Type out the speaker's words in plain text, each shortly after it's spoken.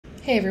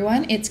Hey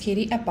everyone, it's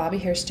Katie at Bobby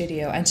Hair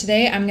Studio, and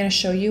today I'm going to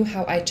show you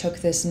how I took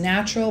this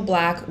natural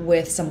black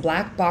with some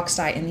black box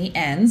dye in the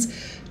ends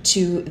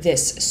to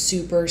this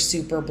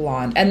super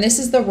blonde. And this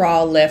is the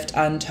raw lift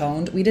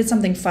untoned. We did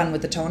something fun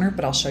with the toner,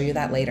 but I'll show you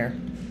that later.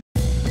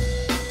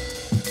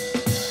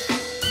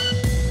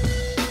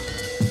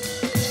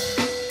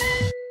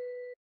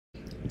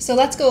 So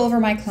let's go over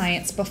my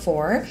client's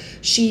before.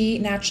 She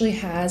naturally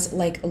has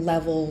like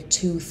level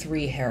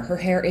 2-3 hair. Her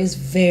hair is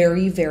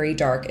very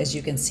dark, as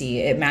you can see.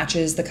 It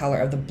matches the color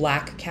of the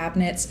black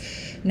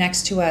cabinets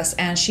next to us,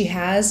 and she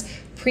has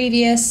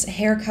previous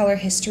hair color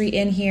history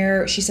in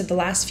here. She said the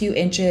last few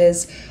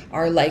inches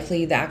are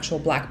likely the actual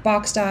black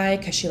box dye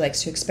because she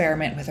likes to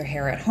experiment with her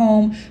hair at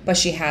home, but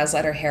she has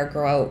let her hair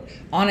grow out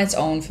on its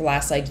own for the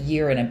last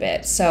year and a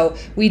bit. So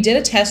we did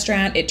a test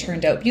strand. It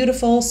turned out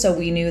beautiful, so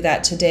we knew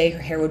that today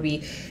her hair would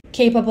be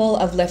capable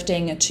of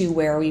lifting to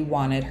where we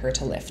wanted her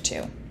to lift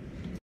to.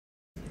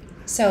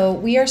 So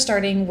we are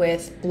starting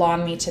with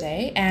Blonde Me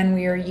today, and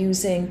we are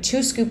using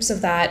 2 scoops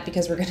of that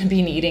because we're going to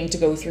be needing to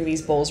go through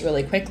these bowls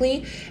really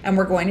quickly, and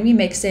we're going to be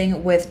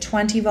mixing with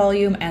 20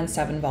 volume and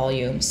 7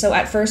 volume. So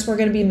at first we're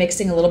going to be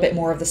mixing a little bit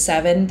more of the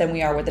 7 than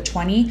we are with the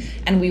 20,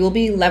 and we will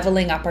be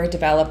leveling up our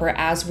developer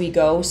as we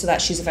go so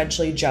that she's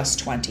eventually just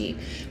 20.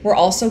 We're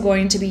also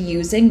going to be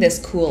using this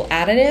cool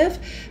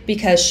additive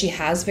because she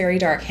has very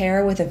dark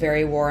hair with a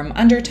very warm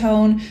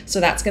undertone, so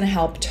that's going to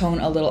help tone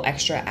a little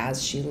extra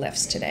as she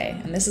lifts today.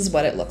 And this is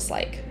what it looks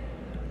like.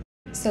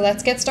 So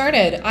let's get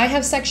started. I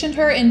have sectioned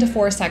her into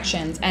 4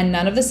 sections, and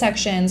none of the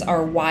sections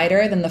are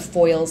wider than the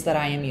foils that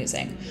I am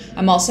using.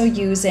 I'm also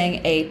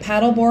using a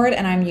paddle board,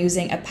 and I'm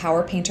using a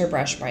Power Painter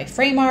brush by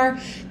Framar.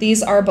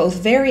 These are both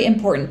very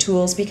important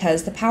tools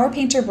because the Power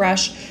Painter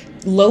brush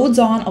loads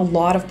on a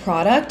lot of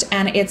product,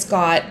 and it's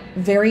got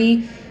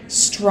very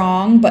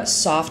strong but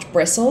soft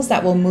bristles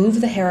that will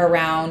move the hair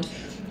around,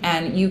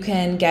 and you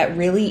can get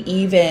really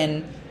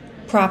even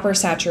proper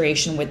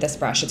saturation with this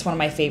brush. It's one of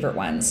my favorite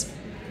ones.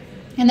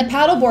 And the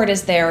paddle board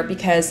is there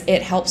because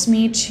it helps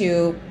me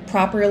to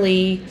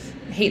properly,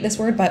 I hate this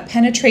word, but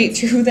penetrate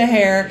through the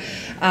hair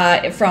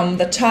from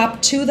the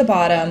top to the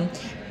bottom.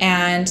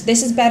 And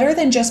this is better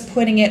than just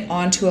putting it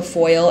onto a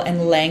foil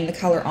and laying the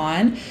color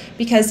on,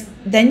 because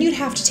then you'd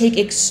have to take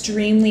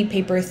extremely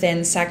paper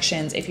thin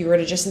sections if you were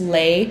to just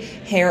lay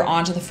hair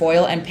onto the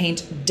foil and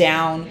paint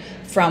down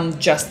from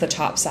just the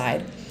top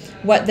side.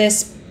 What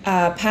this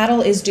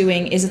paddle is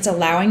doing is it's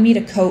allowing me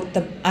to coat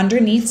the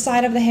underneath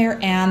side of the hair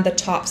and the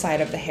top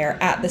side of the hair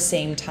at the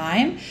same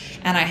time,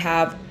 and I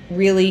have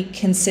really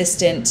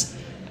consistent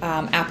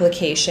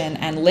application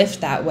and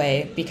lift that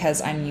way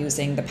because I'm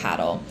using the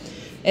paddle.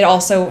 It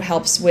also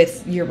helps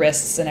with your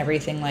wrists and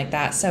everything like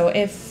that. So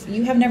if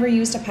you have never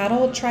used a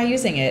paddle, try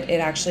using it. It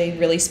actually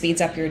really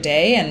speeds up your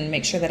day and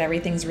makes sure that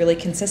everything's really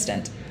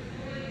consistent.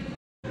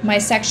 My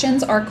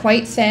sections are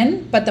quite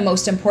thin, but the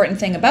most important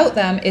thing about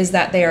them is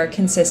that they are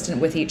consistent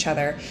with each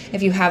other.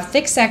 If you have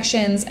thick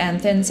sections and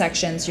thin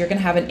sections, you're going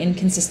to have an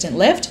inconsistent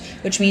lift,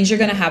 which means you're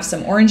going to have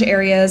some orange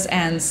areas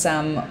and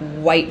some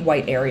white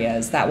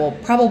areas that will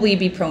probably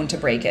be prone to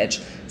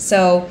breakage.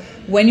 So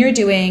when you're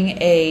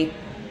doing a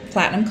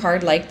platinum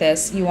card like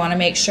this, you want to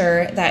make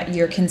sure that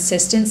your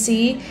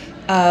consistency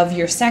of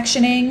your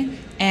sectioning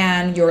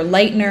and your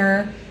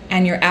lightener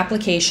and your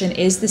application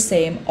is the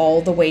same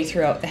all the way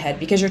throughout the head,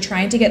 because you're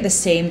trying to get the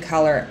same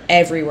color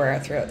everywhere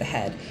throughout the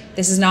head.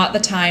 This is not the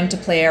time to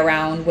play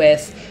around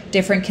with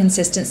different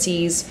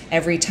consistencies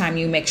every time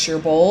you mix your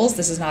bowls.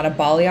 This is not a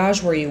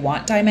balayage where you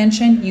want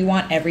dimension. You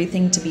want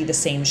everything to be the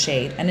same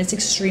shade, and it's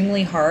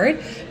extremely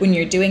hard when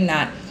you're doing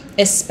that,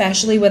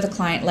 especially with a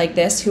client like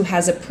this who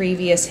has a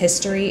previous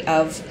history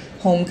of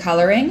home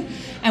coloring.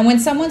 And when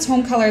someone's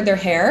home colored their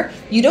hair,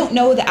 you don't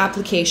know the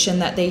application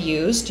that they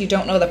used, you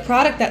don't know the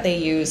product that they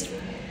used,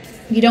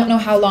 you don't know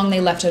how long they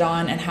left it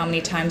on and how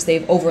many times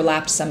they've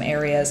overlapped some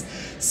areas.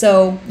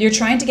 So you're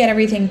trying to get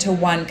everything to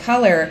one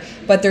color,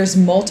 but there's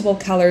multiple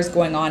colors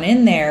going on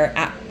in there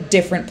at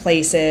different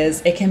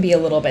places. It can be a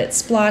little bit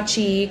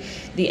splotchy.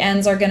 The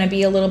ends are going to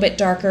be a little bit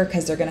darker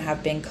because they're going to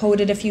have been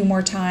coated a few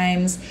more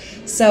times.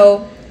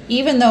 So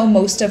even though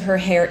most of her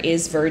hair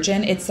is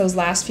virgin, it's those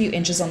last few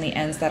inches on the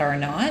ends that are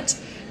not.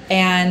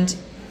 And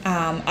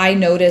I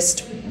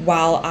noticed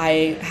while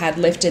I had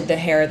lifted the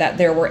hair that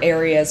there were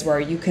areas where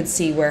you could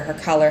see where her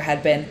color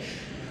had been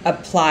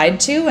applied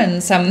to,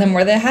 and some of them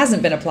where that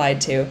hasn't been applied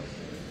to.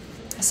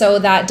 So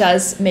that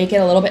does make it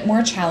a little bit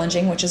more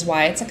challenging, which is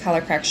why it's a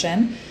color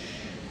correction.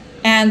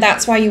 And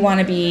that's why you want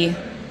to be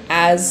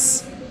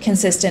as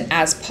consistent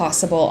as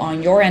possible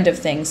on your end of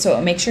things, so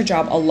it makes your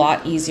job a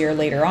lot easier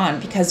later on,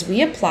 because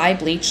we apply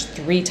bleach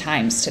 3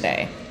 times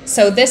today.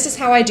 So this is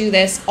how I do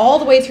this all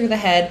the way through the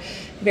head,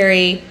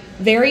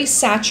 very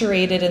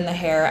saturated in the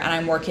hair, and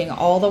I'm working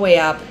all the way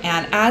up,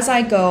 and as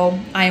I go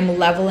I'm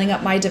leveling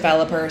up my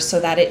developer so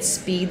that it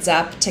speeds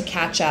up to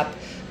catch up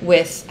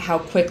with how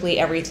quickly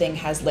everything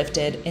has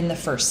lifted in the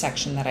first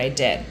section that I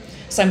did.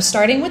 So I'm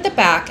starting with the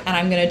back, and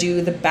I'm going to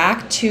do the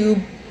back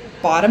 2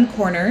 bottom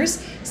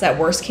corners, so that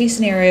worst case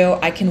scenario,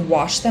 I can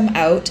wash them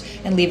out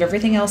and leave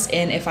everything else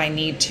in if I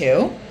need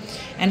to.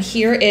 And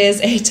here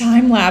is a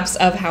time lapse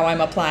of how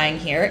I'm applying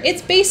here.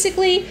 It's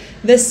basically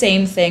the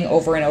same thing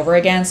over and over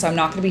again, so I'm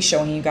not gonna be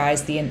showing you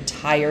guys the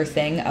entire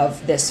thing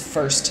of this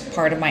first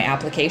part of my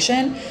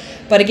application,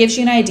 but it gives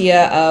you an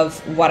idea of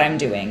what I'm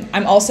doing.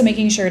 I'm also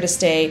making sure to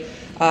stay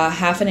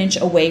half an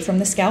inch away from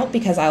the scalp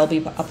because I'll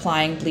be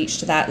applying bleach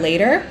to that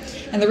later.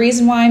 And the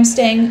reason why I'm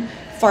staying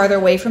farther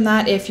away from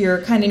that, if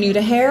you're kind of new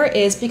to hair,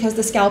 is because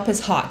the scalp is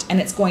hot and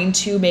it's going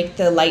to make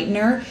the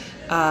lightener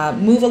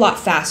move a lot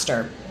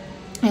faster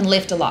and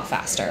lift a lot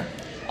faster.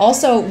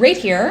 Also, right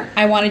here,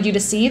 I wanted you to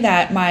see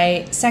that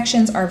my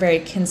sections are very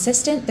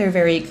consistent, they're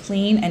very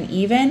clean and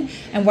even,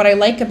 and what I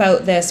like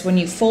about this, when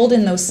you fold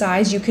in those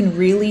sides, you can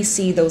really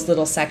see those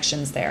little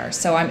sections there,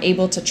 so I'm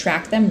able to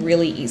track them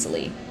really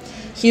easily.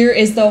 Here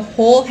is the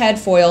whole head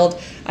foiled.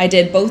 I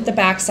did both the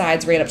back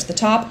sides right up to the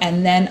top,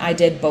 and then I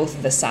did both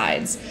of the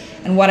sides.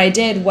 And what I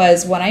did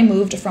was, when I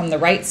moved from the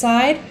right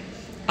side,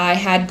 I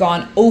had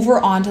gone over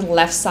onto the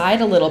left side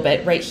a little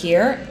bit right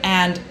here,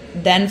 and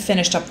then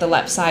finished up the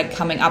left side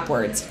coming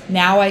upwards.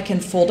 Now I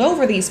can fold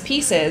over these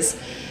pieces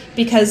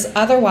because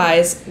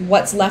otherwise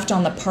what's left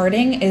on the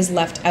parting is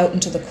left out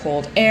into the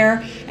cold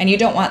air, and you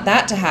don't want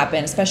that to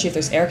happen, especially if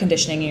there's air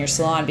conditioning in your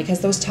salon,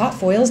 because those top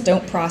foils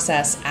don't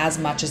process as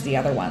much as the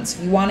other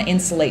ones. You want to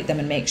insulate them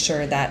and make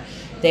sure that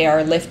they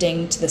are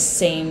lifting to the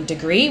same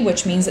degree,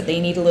 which means that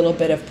they need a little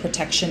bit of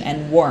protection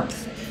and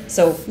warmth.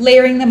 So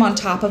layering them on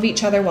top of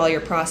each other while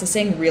you're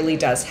processing really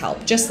does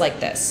help, just like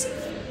this.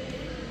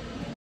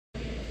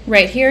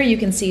 Right here you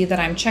can see that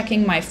I'm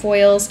checking my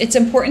foils. It's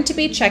important to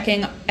be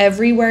checking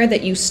everywhere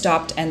that you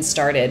stopped and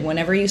started.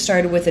 Whenever you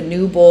started with a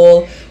new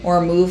bowl or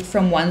moved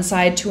from one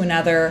side to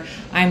another,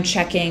 I'm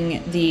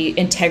checking the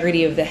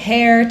integrity of the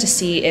hair to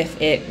see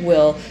if it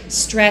will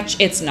stretch.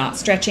 It's not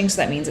stretching, so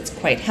that means it's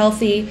quite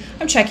healthy.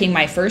 I'm checking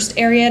my first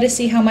area to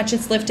see how much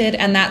it's lifted,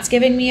 and that's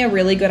giving me a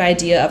really good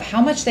idea of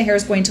how much the hair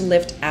is going to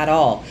lift at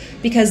all,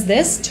 because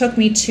this took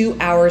me 2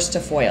 hours to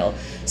foil.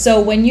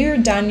 So when you're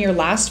done your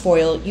last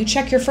foil, you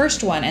check your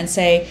first one and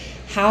say,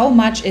 how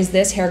much is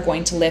this hair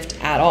going to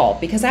lift at all?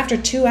 Because after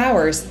 2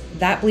 hours,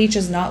 that bleach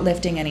is not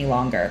lifting any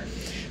longer.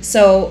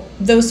 So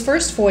those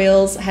first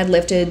foils had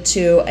lifted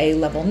to a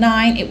level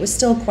 9. It was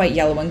still quite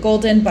yellow and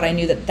golden, but I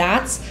knew that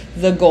that's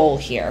the goal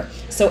here.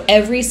 So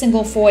every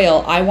single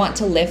foil, I want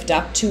to lift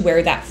up to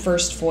where that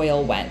first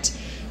foil went.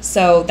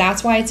 So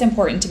that's why it's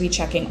important to be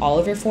checking all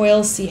of your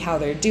foils, see how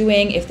they're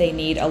doing, if they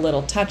need a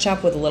little touch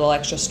up with a little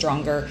extra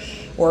stronger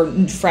or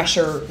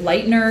fresher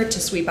lightener to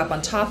sweep up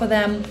on top of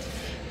them.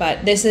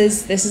 But this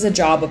is a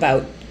job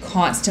about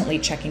constantly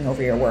checking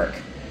over your work.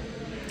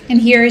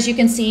 And here, as you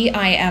can see,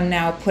 I am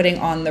now putting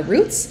on the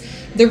roots.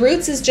 The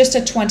roots is just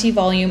a 20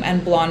 volume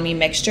and Blonde Me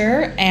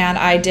mixture, and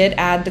I did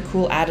add the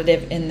cool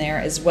additive in there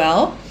as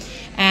well.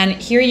 And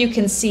here you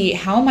can see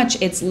how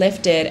much it's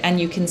lifted, and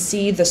you can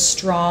see the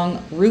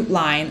strong root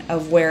line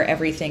of where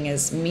everything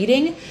is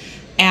meeting.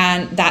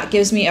 And that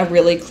gives me a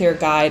really clear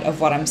guide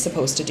of what I'm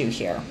supposed to do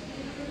here.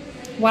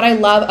 What I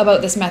love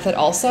about this method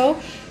also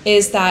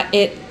is that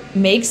it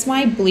makes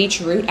my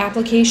bleach root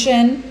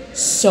application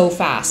so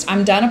fast.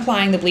 I'm done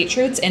applying the bleach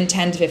roots in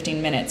 10 to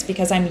 15 minutes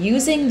because I'm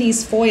using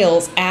these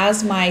foils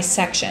as my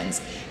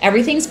sections.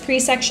 Everything's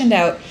pre-sectioned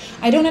out.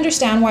 I don't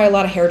understand why a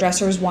lot of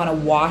hairdressers want to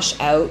wash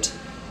out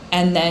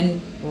and then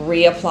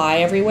reapply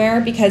everywhere,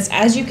 because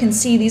as you can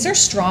see, these are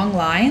strong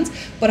lines,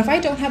 but if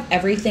I don't have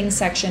everything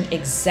sectioned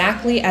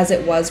exactly as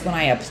it was when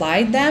I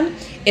applied them,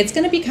 it's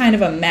gonna be kind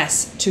of a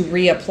mess to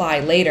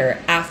reapply later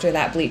after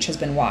that bleach has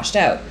been washed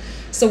out.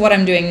 So what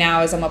I'm doing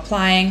now is I'm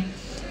applying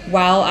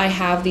while I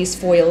have these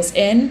foils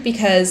in,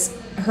 because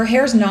her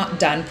hair's not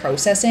done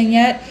processing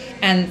yet,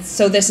 and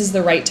so this is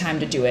the right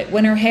time to do it.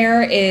 When her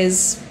hair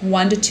is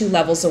 1 to 2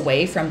 levels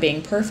away from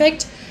being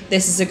perfect,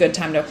 this is a good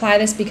time to apply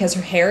this because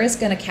her hair is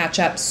going to catch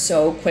up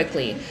so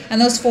quickly. And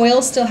those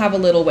foils still have a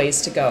little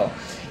ways to go.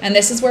 And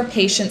this is where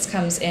patience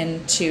comes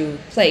into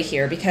play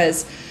here,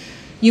 because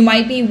you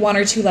might be 1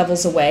 or 2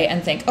 levels away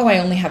and think, oh, I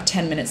only have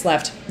 10 minutes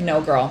left. No,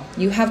 girl,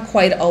 you have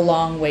quite a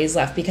long ways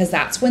left, because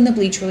that's when the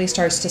bleach really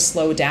starts to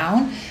slow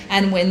down,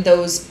 and when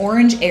those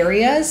orange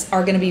areas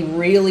are going to be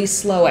really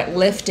slow at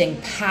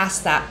lifting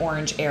past that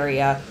orange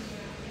area,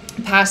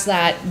 past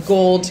that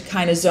gold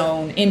kind of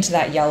zone into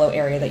that yellow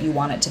area that you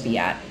want it to be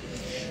at.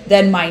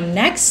 Then my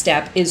next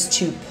step is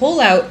to pull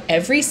out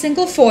every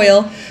single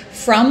foil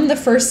from the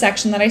first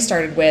section that I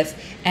started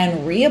with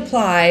and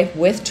reapply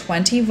with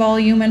 20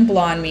 volume and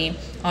Blonde Me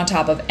on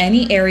top of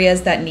any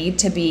areas that need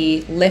to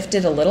be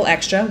lifted a little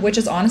extra, which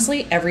is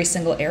honestly every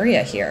single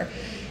area here.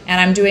 And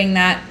I'm doing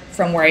that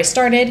from where I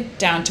started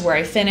down to where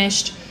I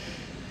finished.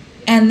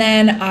 And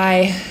then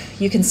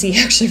you can see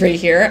actually right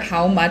here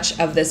how much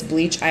of this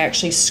bleach I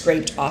actually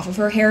scraped off of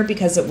her hair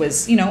because it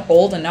was,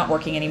 old and not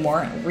working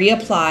anymore.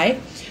 Reapply,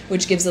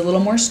 which gives a little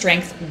more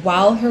strength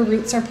while her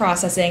roots are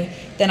processing.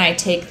 Then I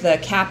take the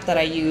cap that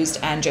I used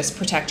and just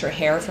protect her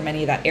hair from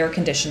any of that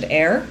air-conditioned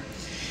air.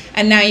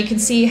 And now you can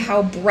see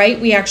how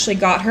bright we actually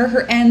got her.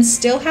 Her ends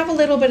still have a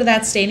little bit of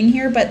that staining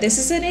here, but this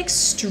is an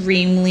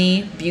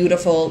extremely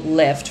beautiful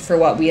lift for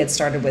what we had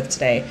started with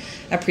today.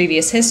 A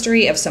previous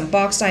history of some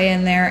box dye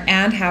in there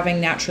and having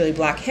naturally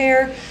black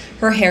hair.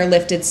 Her hair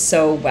lifted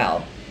so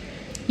well.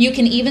 You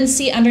can even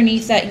see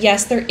underneath that,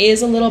 yes, there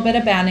is a little bit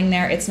of banding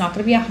there. It's not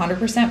going to be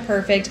 100%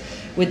 perfect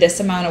with this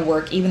amount of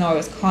work, even though I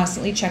was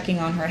constantly checking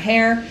on her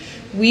hair.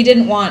 We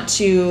didn't want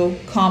to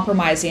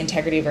compromise the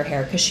integrity of her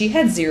hair because she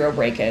had zero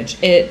breakage.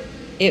 It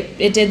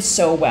did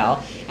so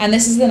well. And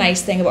this is the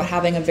nice thing about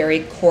having a very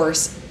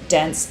coarse,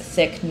 dense,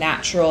 thick,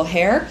 natural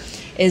hair,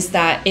 is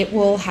that it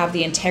will have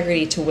the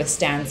integrity to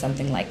withstand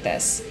something like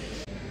this.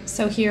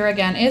 So here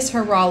again is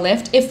her raw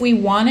lift. If we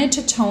wanted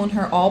to tone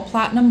her all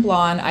platinum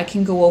blonde, I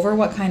can go over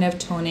what kind of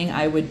toning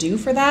I would do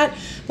for that.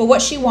 But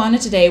what she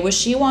wanted today was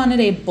she wanted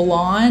a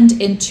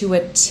blonde into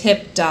a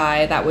tip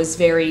dye that was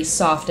very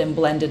soft and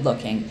blended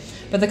looking.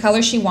 But the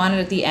color she wanted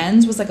at the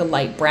ends was like a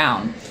light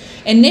brown.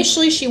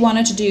 Initially, she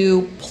wanted to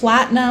do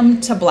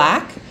platinum to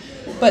black,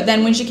 but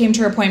then when she came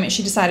to her appointment,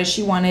 she decided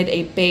she wanted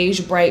a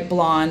beige bright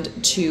blonde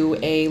to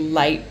a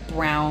light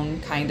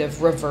brown kind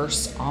of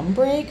reverse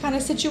ombre kind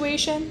of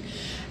situation.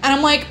 And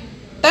I'm like,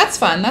 that's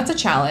fun, that's a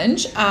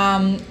challenge.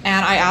 And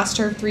I asked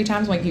her 3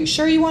 times, I'm like, you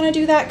sure you want to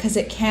do that? Because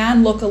it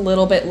can look a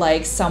little bit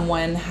like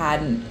someone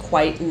hadn't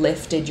quite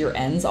lifted your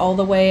ends all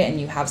the way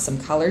and you have some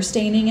color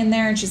staining in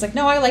there. And she's like,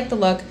 no, I like the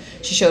look.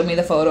 She showed me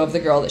the photo of the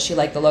girl that she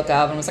liked the look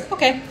of and was like,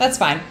 okay, that's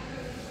fine.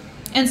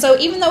 And so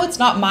even though it's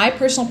not my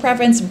personal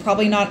preference and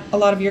probably not a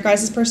lot of your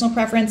guys' personal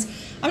preference,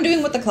 I'm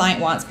doing what the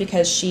client wants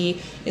because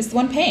she is the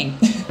one paying.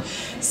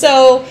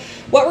 So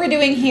what we're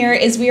doing here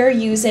is we are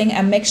using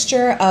a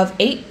mixture of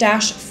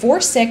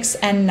 8-46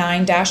 and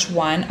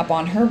 9-1 up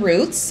on her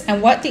roots.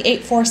 And what the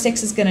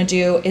 846 is going to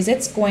do is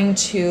it's going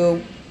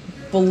to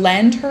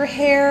blend her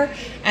hair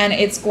and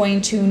it's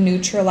going to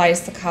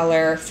neutralize the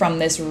color from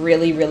this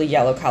really, really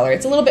yellow color.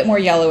 It's a little bit more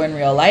yellow in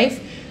real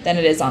life than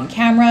it is on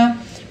camera.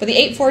 But the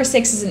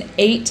 846 is an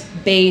 8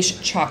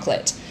 beige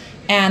chocolate.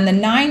 And the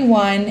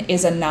 9-1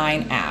 is a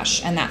 9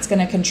 ash. And that's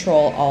going to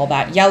control all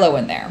that yellow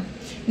in there.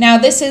 Now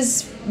this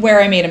is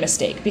where I made a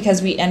mistake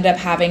because we end up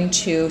having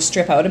to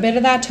strip out a bit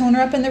of that toner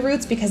up in the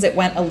roots because it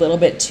went a little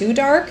bit too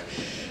dark.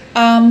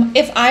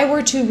 If I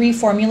were to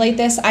reformulate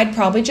this, I'd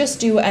probably just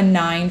do a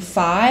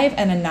 9-5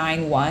 and a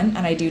 9-1, and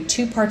I do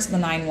 2 parts of the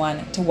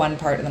 9-1 to 1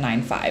 part of the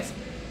 9-5.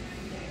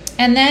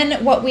 And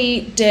then what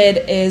we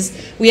did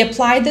is we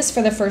applied this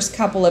for the first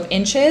couple of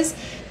inches,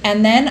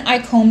 and then I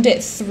combed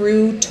it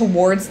through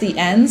towards the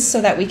ends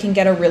so that we can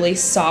get a really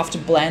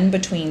soft blend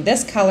between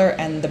this color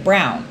and the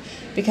brown.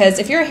 Because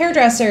if you're a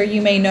hairdresser,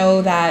 you may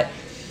know that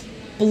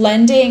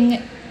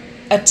blending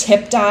a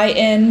tip dye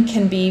in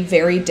can be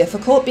very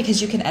difficult because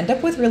you can end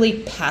up with really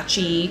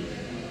patchy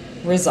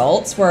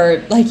results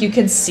where like you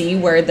can see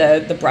where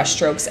the brush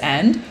strokes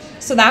end.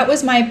 So that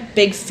was my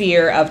big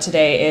fear of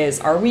today is,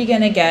 are we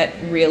gonna get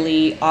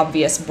really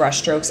obvious brush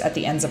strokes at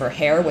the ends of her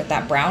hair with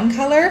that brown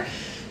color?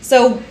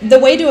 So the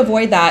way to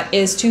avoid that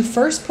is to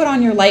first put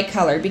on your light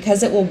color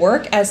because it will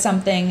work as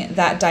something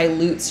that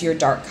dilutes your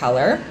dark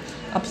color.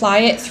 Apply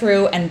it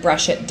through and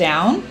brush it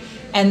down,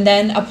 and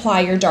then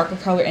apply your darker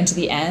color into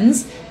the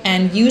ends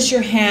and use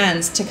your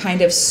hands to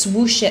kind of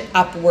swoosh it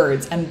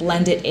upwards and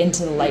blend it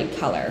into the light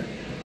color.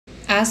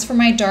 As for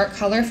my dark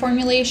color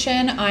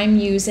formulation, I'm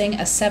using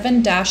a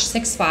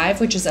 7-65,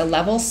 which is a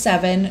level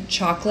 7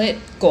 chocolate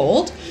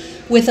gold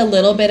with a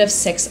little bit of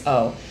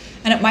 6-0.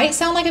 And it might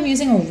sound like I'm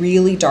using a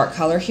really dark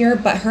color here,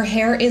 but her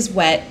hair is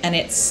wet and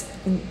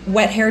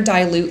wet hair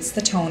dilutes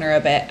the toner a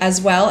bit, as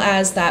well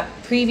as that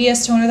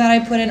previous toner that I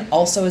put in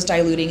also is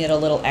diluting it a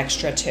little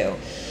extra too.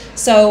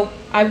 So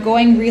I'm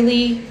going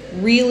really,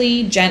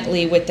 really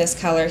gently with this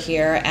color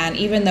here, and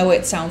even though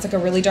it sounds like a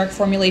really dark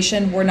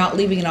formulation, we're not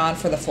leaving it on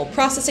for the full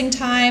processing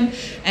time,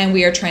 and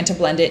we are trying to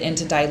blend it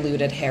into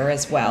diluted hair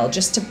as well,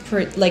 just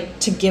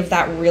to give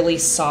that really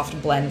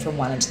soft blend from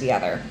one into the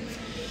other.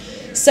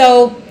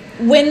 So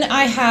when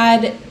I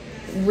had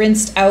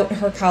rinsed out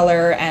her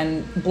color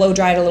and blow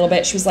dried a little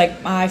bit, she was like,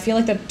 I feel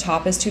like the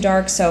top is too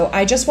dark. So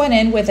I just went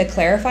in with a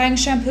clarifying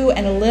shampoo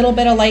and a little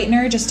bit of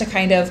lightener just to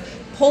kind of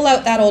pull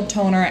out that old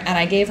toner, and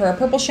I gave her a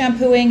purple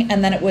shampooing,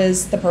 and then it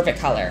was the perfect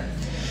color.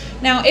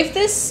 Now, if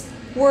this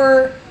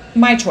were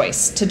my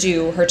choice to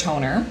do her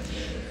toner,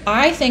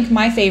 I think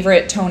my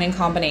favorite toning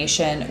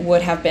combination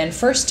would have been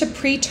first to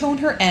pre-tone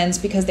her ends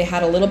because they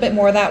had a little bit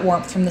more of that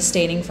warmth from the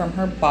staining from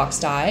her box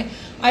dye.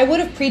 I would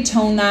have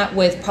pre-toned that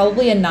with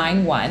probably a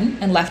 9-1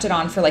 and left it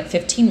on for like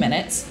 15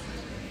 minutes.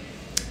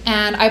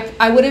 And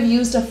I would have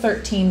used a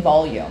 13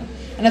 volume.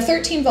 And a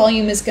 13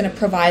 volume is going to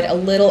provide a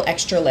little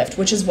extra lift,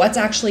 which is what's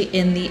actually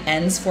in the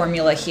ends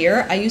formula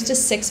here. I used a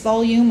 6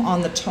 volume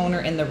on the toner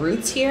in the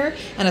roots here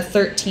and a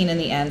 13 in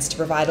the ends to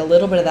provide a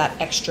little bit of that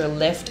extra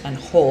lift and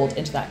hold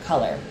into that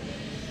color.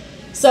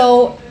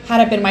 So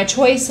had it been my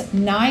choice,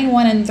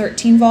 9-1 and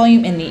 13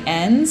 volume in the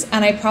ends,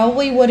 and I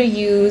probably would have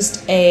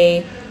used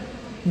a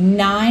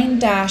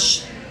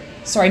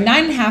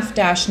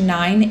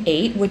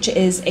 9.5-9.8, which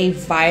is a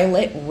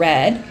violet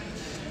red.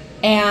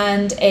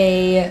 and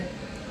a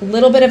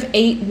little bit of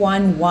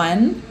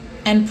 811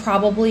 and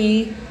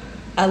probably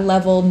a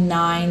level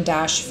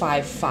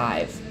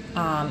 9-55.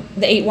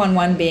 The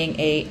 811 being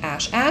a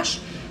ash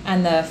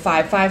and the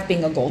 55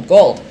 being a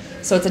gold.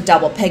 So it's a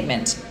double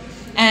pigment.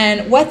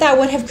 And what that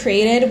would have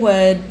created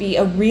would be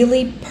a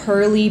really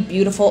pearly,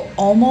 beautiful,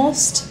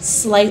 almost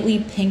slightly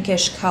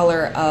pinkish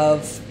color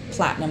of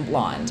platinum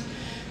blonde.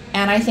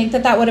 And I think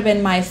that that would have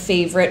been my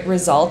favorite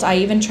result. I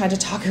even tried to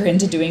talk her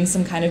into doing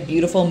some kind of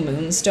beautiful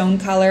moonstone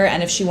color,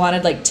 and if she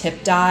wanted like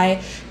tip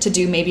dye to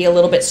do maybe a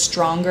little bit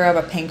stronger of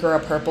a pink or a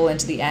purple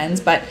into the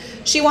ends, but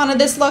she wanted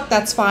this look,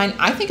 that's fine.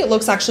 I think it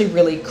looks actually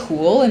really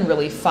cool and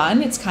really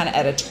fun. It's kind of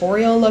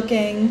editorial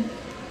looking.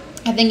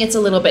 I think it's a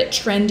little bit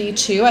trendy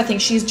too. I think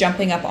she's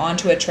jumping up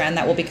onto a trend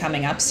that will be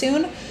coming up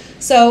soon.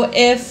 So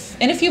if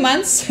in a few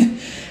months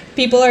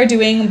people are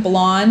doing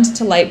blonde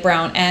to light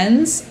brown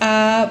ends,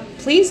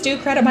 please do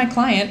credit my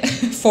client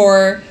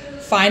for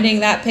finding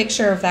that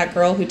picture of that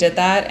girl who did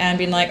that and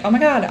being like, oh my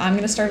God, I'm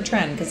gonna start a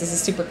trend because this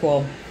is super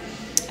cool.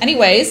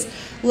 Anyways,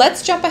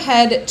 let's jump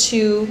ahead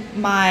to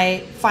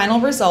my final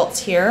results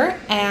here,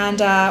 and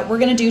we're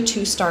gonna do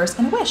 2 stars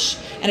and a wish.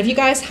 And if you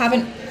guys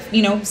haven't,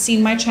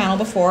 seen my channel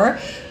before,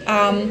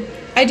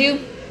 I do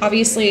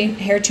obviously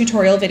hair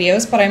tutorial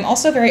videos, but I'm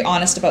also very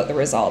honest about the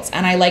results.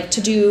 And I like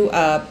to do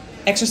a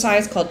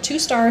exercise called 2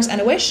 stars and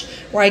a wish,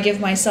 where I give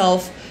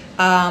myself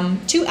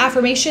 2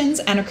 affirmations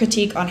and a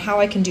critique on how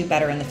I can do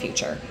better in the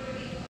future.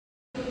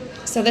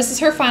 So this is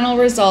her final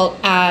result,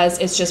 as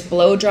it's just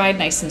blow dried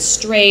nice and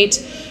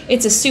straight.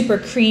 It's a super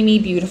creamy,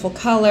 beautiful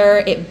color.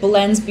 It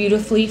blends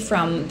beautifully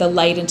from the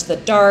light into the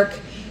dark.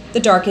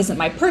 The dark isn't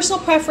my personal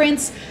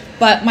preference,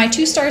 but my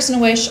 2 stars and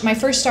a wish, my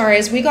first star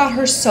is we got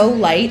her so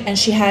light and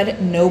she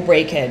had no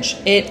breakage.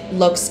 It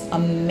looks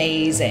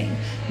amazing.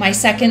 My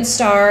second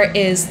star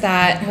is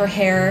that her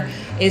hair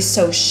is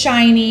so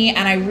shiny,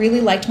 and I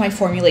really liked my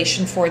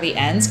formulation for the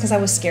ends because I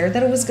was scared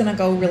that it was gonna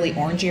go really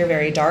orangey or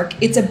very dark.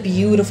 It's a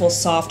beautiful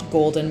soft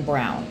golden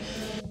brown.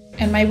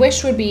 And my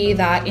wish would be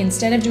that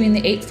instead of doing the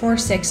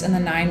 846 and the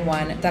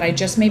 91, that I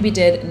just maybe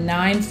did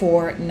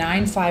 94,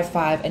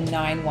 955, and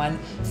 91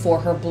 for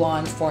her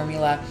blonde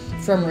formula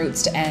from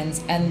roots to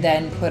ends, and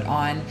then put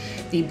on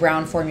the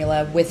brown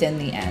formula within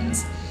the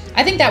ends.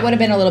 I think that would have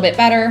been a little bit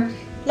better.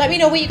 Let me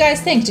know what you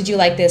guys think. Did you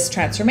like this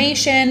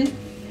transformation?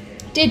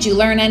 Did you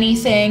learn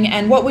anything?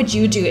 And what would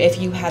you do if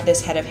you had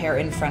this head of hair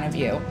in front of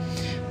you?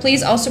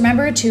 Please also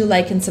remember to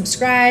like and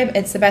subscribe.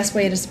 It's the best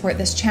way to support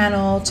this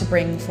channel to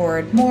bring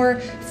forward more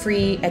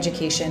free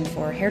education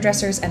for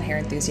hairdressers and hair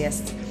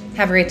enthusiasts.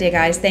 Have a great day,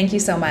 guys. Thank you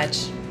so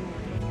much.